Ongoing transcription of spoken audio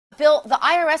Bill, the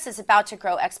IRS is about to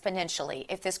grow exponentially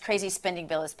if this crazy spending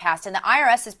bill is passed. And the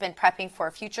IRS has been prepping for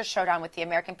a future showdown with the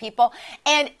American people.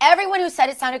 And everyone who said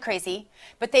it sounded crazy,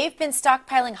 but they've been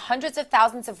stockpiling hundreds of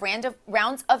thousands of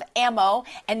rounds of ammo.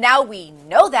 And now we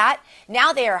know that.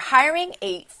 Now they are hiring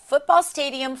a football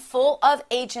stadium full of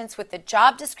agents with the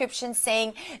job description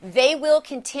saying they will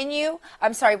combine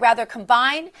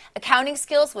accounting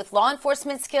skills with law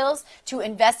enforcement skills to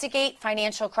investigate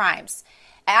financial crimes.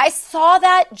 I saw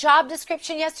that job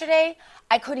description yesterday.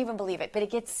 I couldn't even believe it, but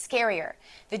it gets scarier.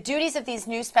 The duties of these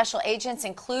new special agents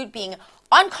include being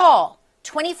on call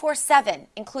 24/7,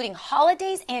 including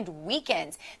holidays and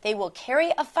weekends. They will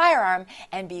carry a firearm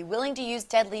and be willing to use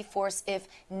deadly force if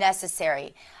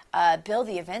necessary. Bill,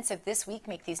 the events of this week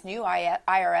make these new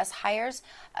IRS hires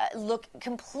look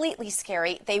completely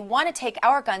scary. They want to take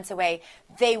our guns away.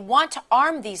 They want to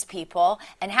arm these people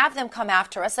and have them come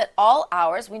after us at all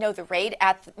hours. We know the raid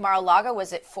at Mar-a-Lago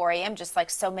was at 4 a.m., just like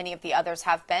so many of the others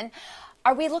have been.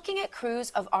 Are we looking at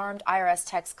crews of armed IRS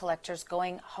tax collectors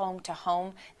going home to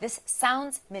home? This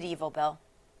sounds medieval, Bill.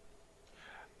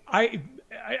 I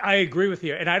agree with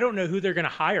you, and I don't know who they're going to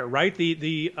hire. Right?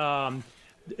 The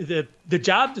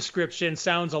job description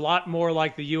sounds a lot more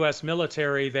like the U.S.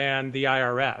 military than the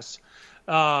IRS.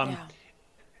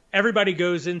 Everybody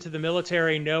goes into the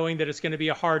military knowing that it's going to be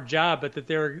a hard job, but that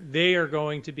they are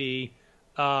going to be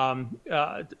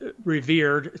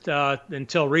revered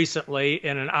until recently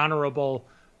in an honorable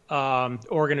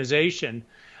organization.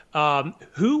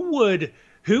 Who would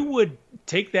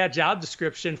take that job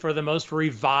description for the most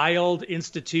reviled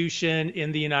institution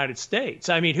in the United States?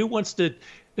 I mean, who wants to?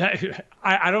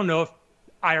 I don't know if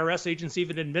IRS agents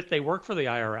even admit they work for the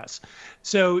IRS.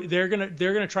 So they're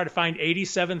gonna try to find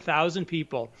 87,000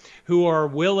 people who are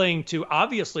willing to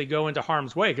obviously go into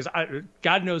harm's way, because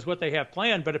God knows what they have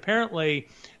planned. But apparently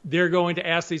they're going to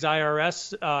ask these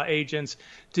IRS agents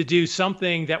to do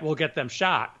something that will get them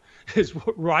shot.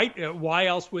 Right? Why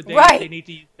else would they? Right. They need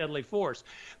to use deadly force.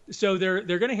 So they're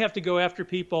going to have to go after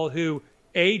people who,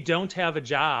 A, don't have a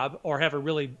job or have a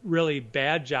really, really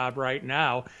bad job right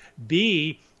now.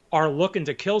 B, are looking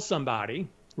to kill somebody,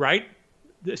 right?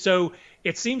 So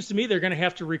it seems to me they're going to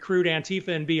have to recruit Antifa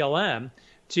and BLM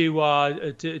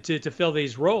to fill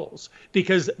these roles,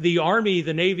 because the Army,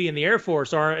 the Navy, and the Air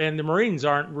Force and the Marines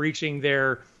aren't reaching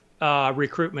their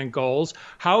recruitment goals.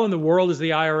 How in the world is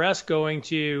the IRS going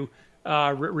to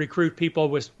recruit people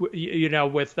to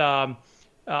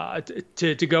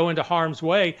go into harm's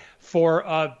way for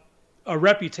a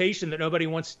reputation that nobody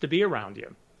wants to be around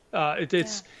you?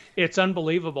 It's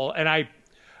unbelievable, and I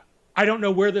don't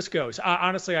know where this goes.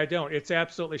 Honestly, I don't. It's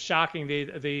absolutely shocking.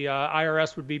 The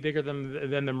IRS would be bigger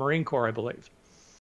than the Marine Corps, I believe.